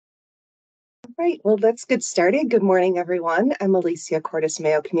Right, well, let's get started. Good morning, everyone. I'm Alicia Cordes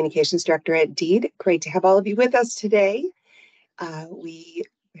Mayo, Communications Director at DEED. Great to have all of you with us today. We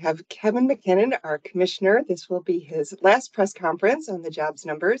have Kevin McKinnon, our commissioner. This will be his last press conference on the jobs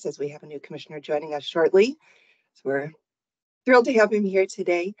numbers as we have a new commissioner joining us shortly. So we're thrilled to have him here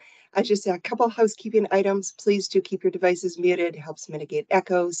today. Just a couple housekeeping items. Please do keep your devices muted. It helps mitigate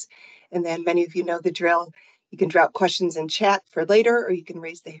echoes. And then many of you know the drill. You can drop questions in chat for later, or you can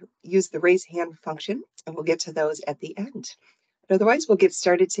use the raise hand function, and we'll get to those at the end. But otherwise, we'll get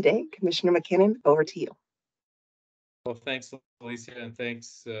started today. Commissioner McKinnon, over to you. Well, thanks, Alicia, and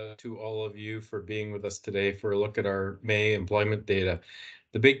thanks to all of you for being with us today for a look at our May employment data.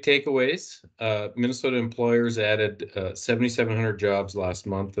 The big takeaways, Minnesota employers added 7,700 jobs last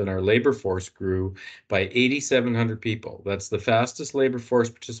month, and our labor force grew by 8,700 people. That's the fastest labor force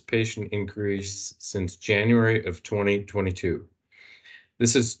participation increase since January of 2022.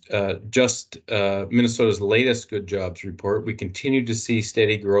 This is just Minnesota's latest Good Jobs report. We continue to see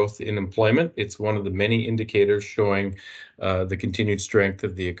steady growth in employment. It's one of the many indicators showing the continued strength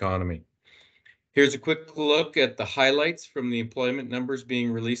of the economy. Here's a quick look at the highlights from the employment numbers being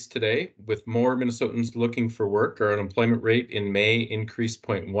released today. With more Minnesotans looking for work, our unemployment rate in May increased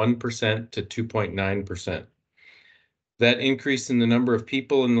 0.1% to 2.9%. That increase in the number of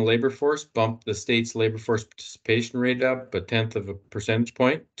people in the labor force bumped the state's labor force participation rate up 1/10 of a percentage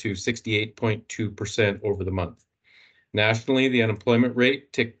point to 68.2% over the month. Nationally, the unemployment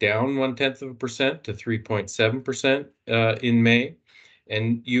rate ticked down 1/10 of a percent to 3.7% in May,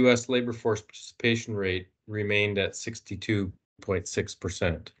 and U.S. labor force participation rate remained at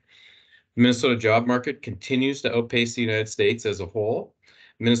 62.6%. The Minnesota job market continues to outpace the United States as a whole.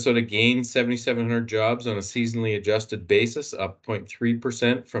 Minnesota gained 7,700 jobs on a seasonally adjusted basis, up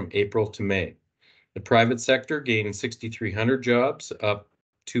 0.3% from April to May. The private sector gained 6,300 jobs, up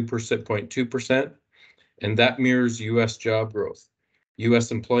 0.2%, and that mirrors U.S. job growth.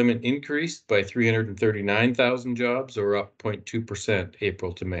 U.S. employment increased by 339,000 jobs, or up 0.2%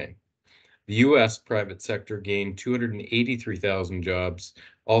 April to May. The U.S. private sector gained 283,000 jobs,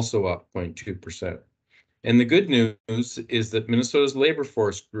 also up 0.2%. And the good news is that Minnesota's labor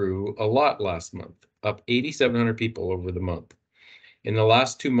force grew a lot last month, up 8,700 people over the month. In the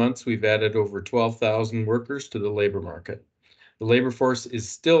last 2 months, we've added over 12,000 workers to the labor market. The labor force is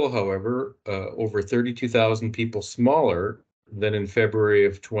still, however, over 32,000 people smaller than in February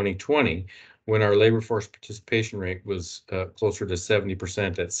of 2020, when our labor force participation rate was closer to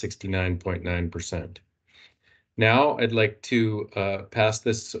 70% at 69.9%. Now, I'd like to pass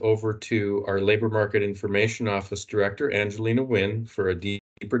this over to our Labor Market Information Office Director, Angelina Wynn, for a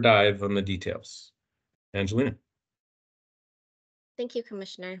deeper dive on the details. Angelina. Thank you,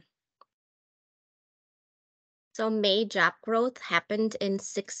 Commissioner. So May job growth happened in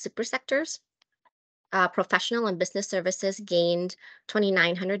 6 super sectors. Professional and business services gained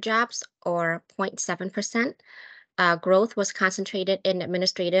 2,900 jobs, or 0.7%. Growth was concentrated in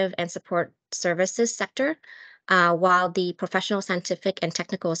administrative and support services sector, while the professional, scientific, and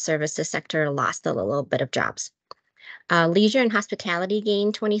technical services sector lost a little bit of jobs. Leisure and hospitality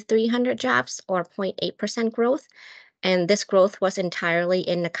gained 2,300 jobs, or 0.8% growth, and this growth was entirely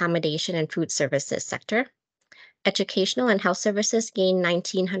in accommodation and food services sector. Educational and health services gained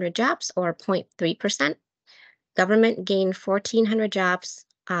 1,900 jobs, or 0.3%. Government gained 1,400 jobs,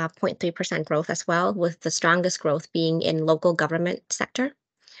 0.3% growth as well, with the strongest growth being in local government sector.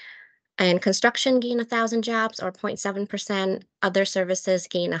 And construction gained 1,000 jobs, or 0.7%. Other services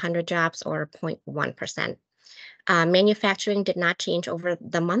gained 100 jobs, or 0.1%. Manufacturing did not change over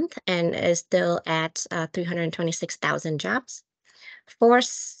the month and is still at 326,000 jobs. 4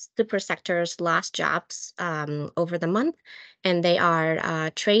 super sectors lost jobs over the month, and they are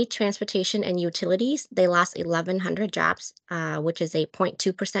trade, transportation, and utilities. They lost 1,100 jobs, which is a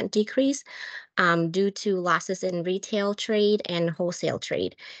 0.2% decrease due to losses in retail trade and wholesale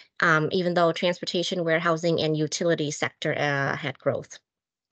trade, even though transportation, warehousing, and utility sector had growth.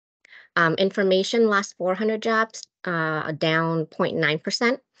 Information lost 400 jobs, down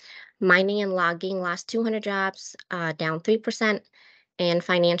 0.9%. Mining and logging lost 200 jobs, down 3%. And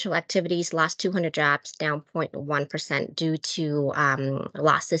financial activities lost 200 jobs, down 0.1% due to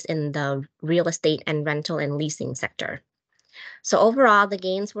losses in the real estate and rental and leasing sector. So overall, the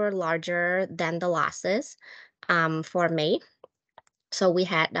gains were larger than the losses for May. So we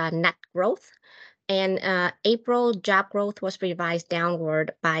had net growth. And April job growth was revised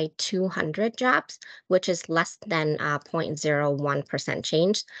downward by 200 jobs, which is less than 0.01%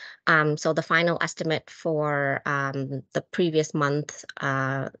 change. So the final estimate for the previous month,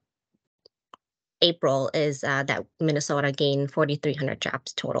 April, is that Minnesota gained 4,300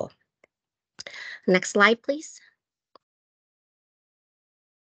 jobs total. Next slide, please.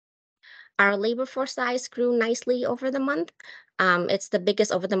 Our labor force size grew nicely over the month. It's the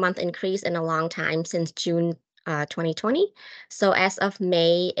biggest over the month increase in a long time since June 2020. So as of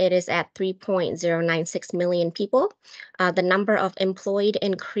May, it is at 3.096 million people. The number of employed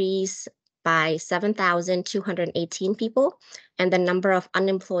increased by 7,218 people, and the number of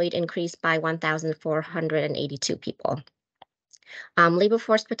unemployed increased by 1,482 people. Labor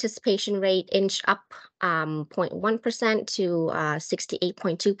force participation rate inched up 0.1% to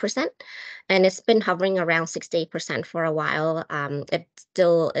 68.2%, and it's been hovering around 68% for a while. It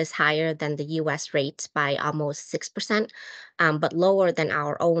still is higher than the US rate by almost 6%, but lower than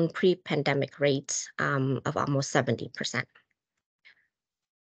our own pre-pandemic rate of almost 70%.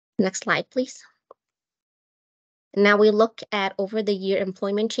 Next slide, please. Now we look at over the year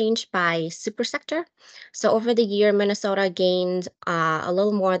employment change by super sector. So over the year, Minnesota gained a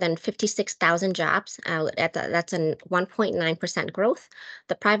little more than 56,000 jobs. That's a 1.9% growth.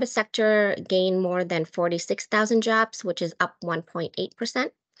 The private sector gained more than 46,000 jobs, which is up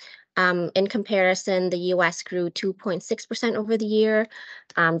 1.8%. In comparison, the U.S. grew 2.6% over the year.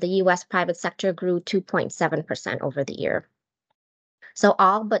 The U.S. private sector grew 2.7% over the year. So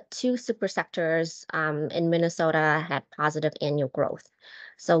all but two super sectors in Minnesota had positive annual growth.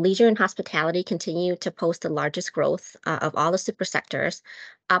 So leisure and hospitality continue to post the largest growth of all the super sectors,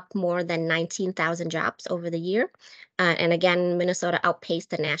 up more than 19,000 jobs over the year. And again, Minnesota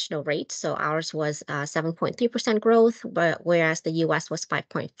outpaced the national rate. So ours was 7.3% growth, whereas the US was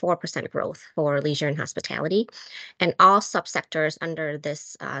 5.4% growth for leisure and hospitality. And all subsectors under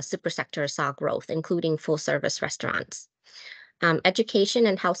this super sector saw growth, including full service restaurants. Education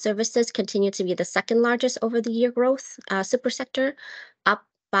and health services continue to be the second largest over the year growth super sector, up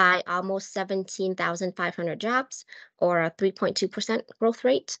by almost 17,500 jobs, or a 3.2% growth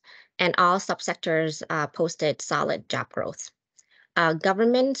rate, and all subsectors posted solid job growth.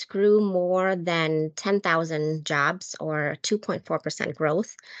 Government grew more than 10,000 jobs, or 2.4%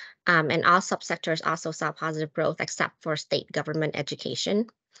 growth, and all subsectors also saw positive growth except for state government education.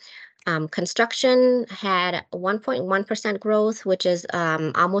 Construction had 1.1% growth, which is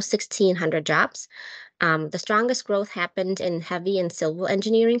almost 1,600 jobs. The strongest growth happened in heavy and civil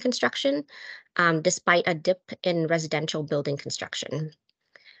engineering construction, despite a dip in residential building construction.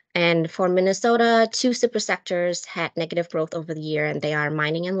 And for Minnesota, two super sectors had negative growth over the year, and they are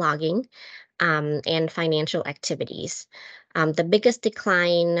mining and logging and financial activities. The biggest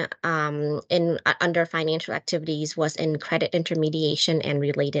decline under financial activities was in credit intermediation and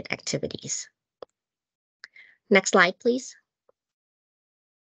related activities. Next slide, please.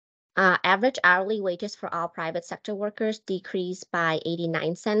 Average hourly wages for all private sector workers decreased by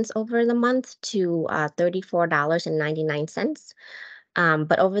 89 cents over the month to $34.99.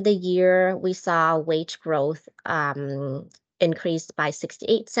 But over the year, we saw wage growth increased by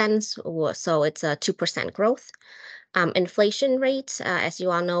 68 cents, so it's a 2% growth. Inflation rate, as you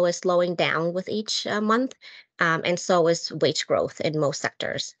all know, is slowing down with each month, and so is wage growth in most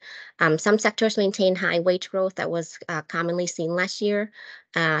sectors. Some sectors maintain high wage growth that was commonly seen last year.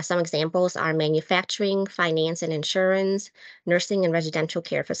 Some examples are manufacturing, finance and insurance, nursing and residential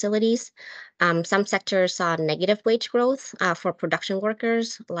care facilities. Some sectors saw negative wage growth for production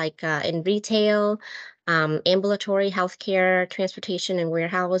workers, like in retail, ambulatory healthcare, transportation, and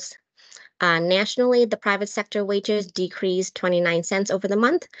warehouse. Nationally, the private sector wages decreased 29 cents over the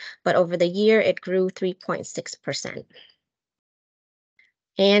month, but over the year, it grew 3.6%.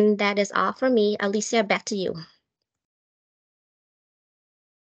 And that is all for me. Alicia, back to you.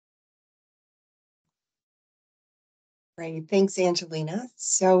 Great, thanks, Angelina.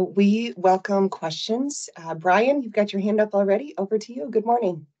 So we welcome questions. Brian, you've got your hand up already. Over to you. Good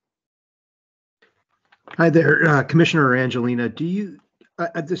morning. Hi there, Commissioner Angelina. Do you,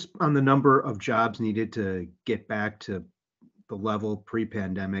 on the number of jobs needed to get back to the level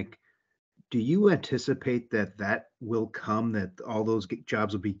pre-pandemic, do you anticipate that that will come, that all those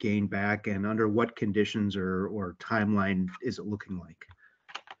jobs will be gained back, and under what conditions or timeline is it looking like?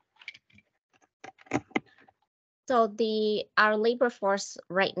 So our labor force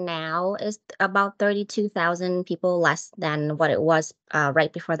right now is about 32,000 people less than what it was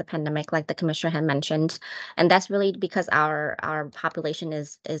right before the pandemic, like the commissioner had mentioned. And that's really because our population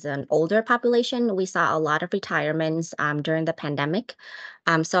is an older population. We saw a lot of retirements during the pandemic.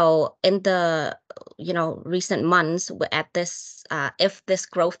 So in the recent months, at this if this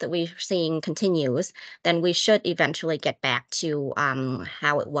growth that we're seeing continues, then we should eventually get back to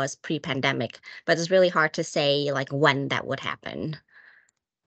how it was pre-pandemic. But it's really hard to say like when that would happen.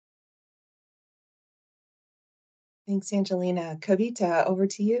 Thanks, Angelina. Kavita, over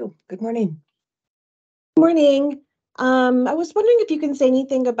to you. Good morning. Morning. I was wondering if you can say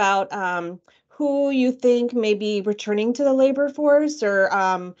anything about who you think may be returning to the labor force, or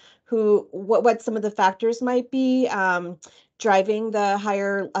what some of the factors might be driving the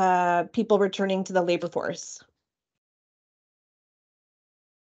higher people returning to the labor force.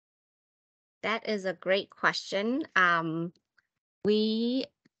 That is a great question. We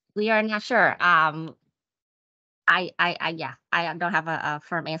are not sure. Yeah, I don't have a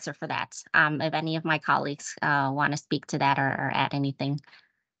firm answer for that. If any of my colleagues want to speak to that or add anything.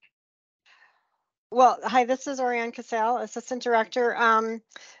 Well, hi, this is Oriane Casale, Assistant Director.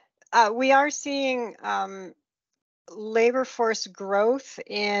 We are seeing labor force growth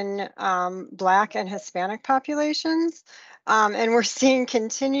in Black and Hispanic populations, and we're seeing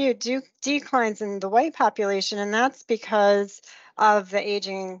continued declines in the white population, and that's because of the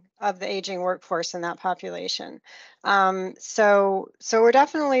aging workforce in that population. So we're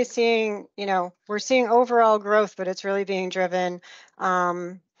definitely seeing, we're seeing overall growth, but it's really being driven.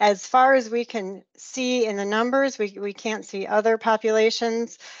 As far as we can see in the numbers, we can't see other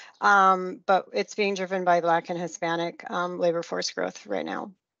populations, but it's being driven by Black and Hispanic labor force growth right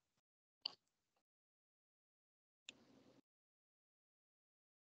now.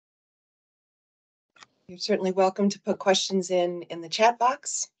 You're certainly welcome to put questions in the chat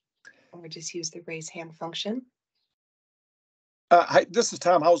box, or just use the raise hand function. Hi, this is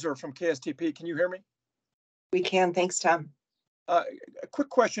Tom Hauser from KSTP. Can you hear me? We can. Thanks, Tom. A quick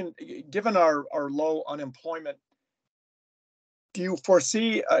question. Given our low unemployment, do you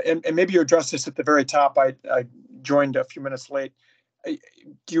foresee, and maybe you addressed this at the very top, I joined a few minutes late,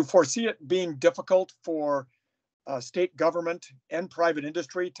 do you foresee it being difficult for state government and private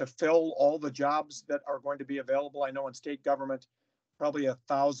industry to fill all the jobs that are going to be available? I know in state government, probably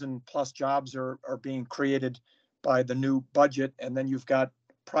 1,000+ jobs are being created by the new budget, and then you've got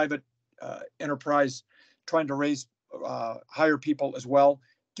private enterprise trying to hire people as well.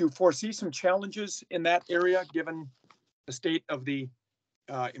 Do you foresee some challenges in that area given the state of the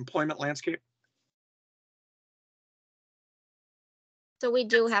employment landscape? So we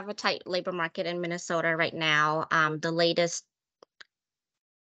do have a tight labor market in Minnesota right now. The latest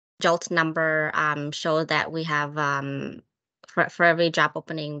JOLT number show that we have for every job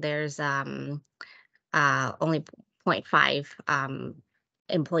opening, there's only 0.5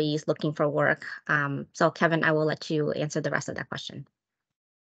 employees looking for work. So Kevin, I will let you answer the rest of that question.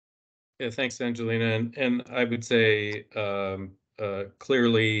 Yeah, thanks, Angelina. And I would say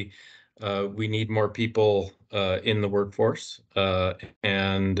clearly we need more people in the workforce,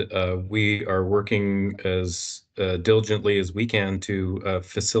 and we are working as diligently as we can to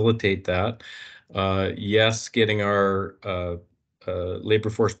facilitate that. Yes, getting our labor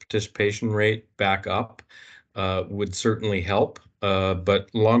force participation rate back up would certainly help. But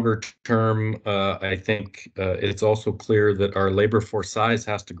longer term, I think it's also clear that our labor force size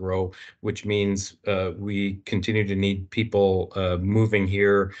has to grow, which means we continue to need people moving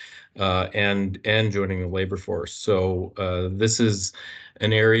here and joining the labor force. So this is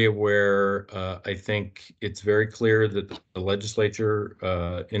an area where I think it's very clear that the legislature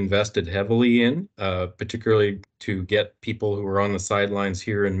invested heavily in, particularly to get people who are on the sidelines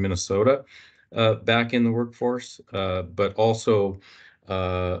here in Minnesota back in the workforce, but also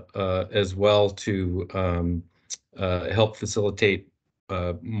as well to help facilitate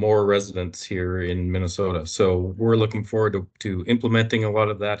more residents here in Minnesota. So we're looking forward to implementing a lot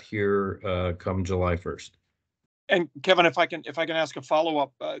of that here come July 1st. And Kevin, if I can ask a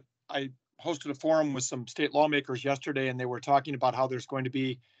follow-up, I hosted a forum with some state lawmakers yesterday, and they were talking about how there's going to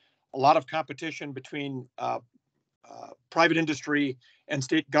be a lot of competition between private industry and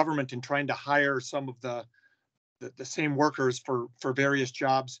state government in trying to hire some of the same workers for various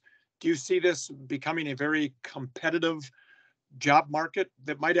jobs. Do you see this becoming a very competitive job market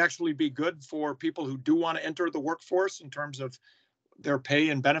that might actually be good for people who do want to enter the workforce in terms of their pay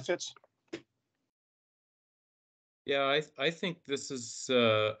and benefits? Yeah, I think this is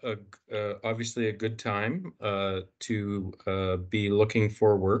obviously a good time to be looking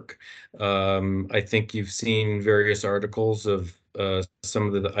for work. I think you've seen various articles of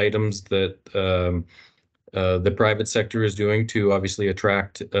some of the items that the private sector is doing to obviously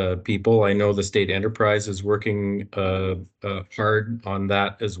attract people. I know the state enterprise is working hard on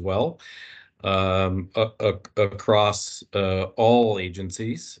that as well. Across all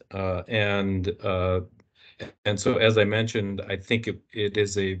agencies, and so, as I mentioned, I think it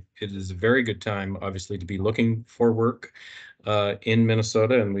is a very good time, obviously, to be looking for work in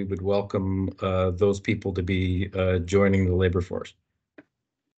Minnesota, and we would welcome those people to be joining the labor force.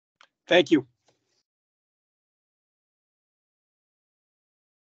 Thank you.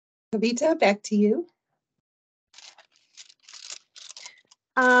 Kavita, back to you.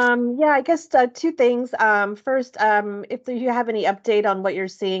 Yeah, I guess two things. First, if you have any update on what you're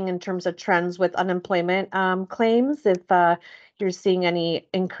seeing in terms of trends with unemployment claims, if you're seeing any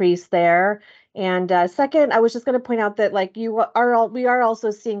increase there. And second, I was just going to point out that like we are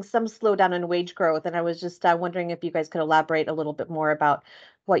also seeing some slowdown in wage growth, and I was just wondering if you guys could elaborate a little bit more about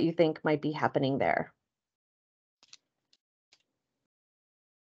what you think might be happening there.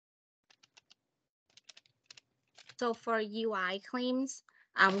 So for UI claims,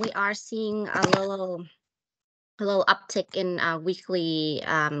 we are seeing a little uptick in weekly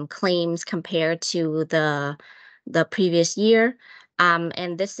claims compared to the previous year.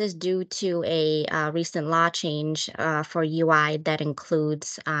 And this is due to a recent law change for UI that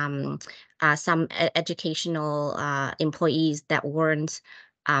includes some educational employees that weren't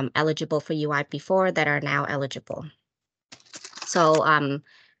eligible for UI before that are now eligible. So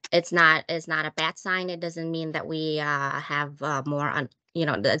it's not a bad sign. It doesn't mean that we have more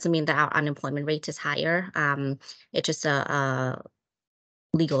doesn't mean that our unemployment rate is higher. It's just a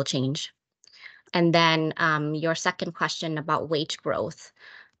legal change. And then your second question about wage growth.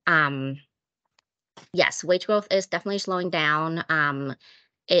 Yes, wage growth is definitely slowing down.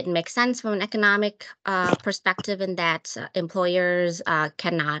 It makes sense from an economic perspective in that employers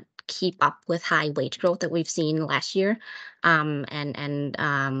cannot keep up with high wage growth that we've seen last year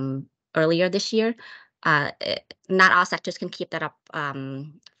and earlier this year. Not all sectors can keep that up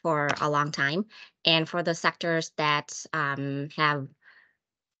for a long time. And for the sectors that have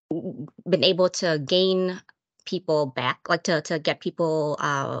been able to gain people back, like to get people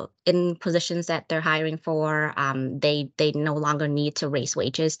in positions that they're hiring for, they no longer need to raise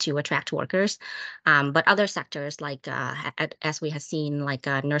wages to attract workers. But other sectors, like as we have seen, like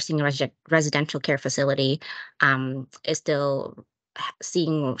nursing residential care facility, is still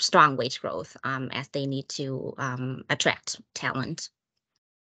seeing strong wage growth as they need to attract talent.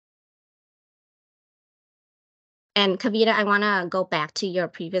 And Kavita, I want to go back to your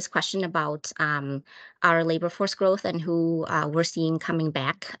previous question about our labor force growth and who we're seeing coming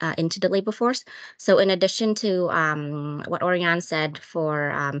back into the labor force. So in addition to what Orion said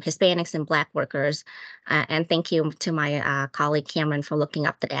for Hispanics and Black workers, and thank you to my colleague Cameron for looking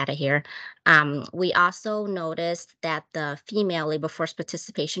up the data here, we also noticed that the female labor force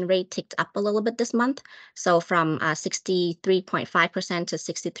participation rate ticked up a little bit this month. So from 63.5% to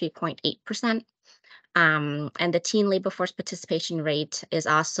 63.8%. And the teen labor force participation rate is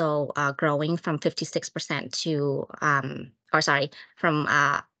also growing from 56% to, from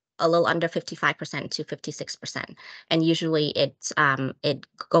a little under 55% to 56%. And usually it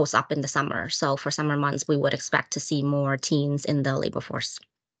goes up in the summer. So for summer months, we would expect to see more teens in the labor force.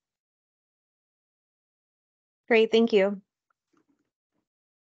 Great, thank you.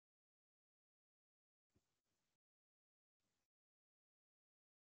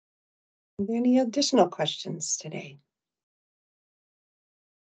 Are there any additional questions today?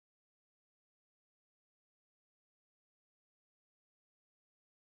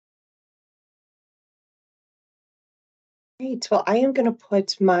 Great. Well, I am going to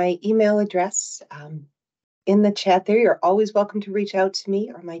put my email address in the chat there. You're always welcome to reach out to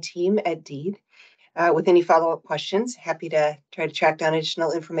me or my team at DEED with any follow-up questions. Happy to try to track down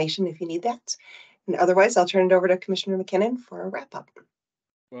additional information if you need that. And otherwise, I'll turn it over to Commissioner McKinnon for a wrap-up.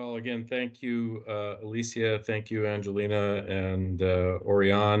 Well, again, thank you, Alicia. Thank you, Angelina and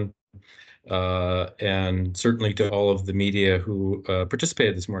Orion. And certainly to all of the media who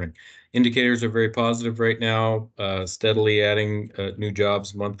participated this morning. Indicators are very positive right now, steadily adding new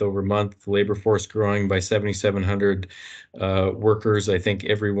jobs month over month, labor force growing by 7,700 workers. I think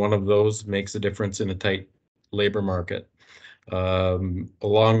every one of those makes a difference in a tight labor market.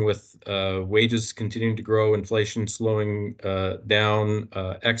 Along with wages continuing to grow, inflation slowing down,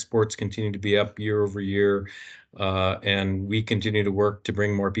 exports continue to be up year over year, and we continue to work to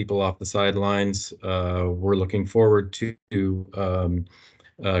bring more people off the sidelines. We're looking forward to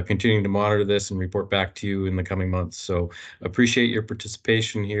continuing to monitor this and report back to you in the coming months. So appreciate your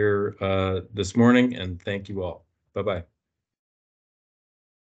participation here this morning, and thank you all. Bye-bye.